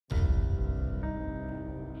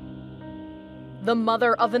The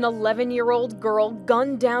mother of an 11-year-old girl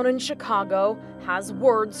gunned down in Chicago has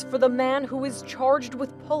words for the man who is charged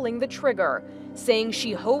with pulling the trigger, saying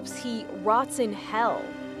she hopes he rots in hell.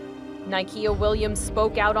 Nikia Williams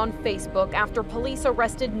spoke out on Facebook after police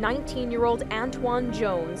arrested 19-year-old Antwan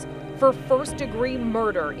Jones for first-degree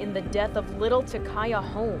murder in the death of little Takiyah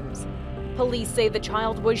Holmes. Police say the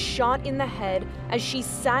child was shot in the head as she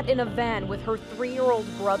sat in a van with her 3-year-old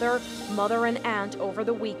brother, mother, and aunt over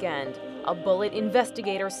the weekend. A bullet,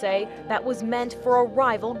 investigators say, that was meant for a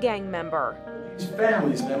rival gang member. These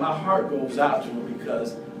families, man, my heart goes out to them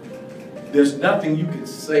because there's nothing you can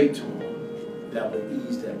say to them that will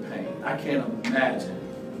ease their pain. I can't imagine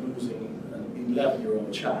losing an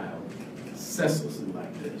 11-year-old child senselessly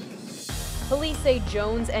like this. Police say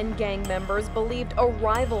Jones and gang members believed a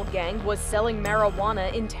rival gang was selling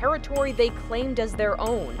marijuana in territory they claimed as their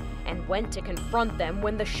own and went to confront them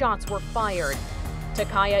when the shots were fired.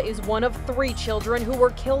 Takiyah is one of 3 children who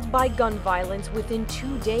were killed by gun violence within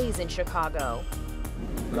 2 days in Chicago.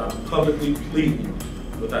 But I'm publicly pleading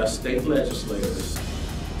with our state legislators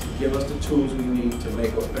to give us the tools we need to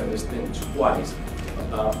make offenders think twice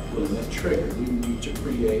about pulling a trigger. We need to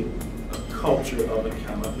create a culture of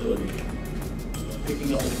accountability.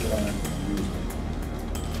 Picking up a gun and using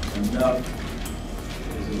it. Enough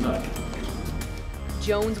is enough.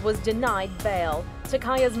 Jones was denied bail.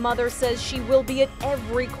 Takiyah's mother says she will be at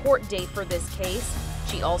every court date for this case.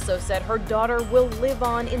 She also said her daughter will live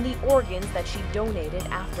on in the organs that she donated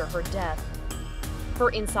after her death.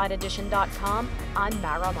 For InsideEdition.com, I'm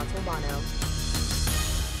Mara Montalbano.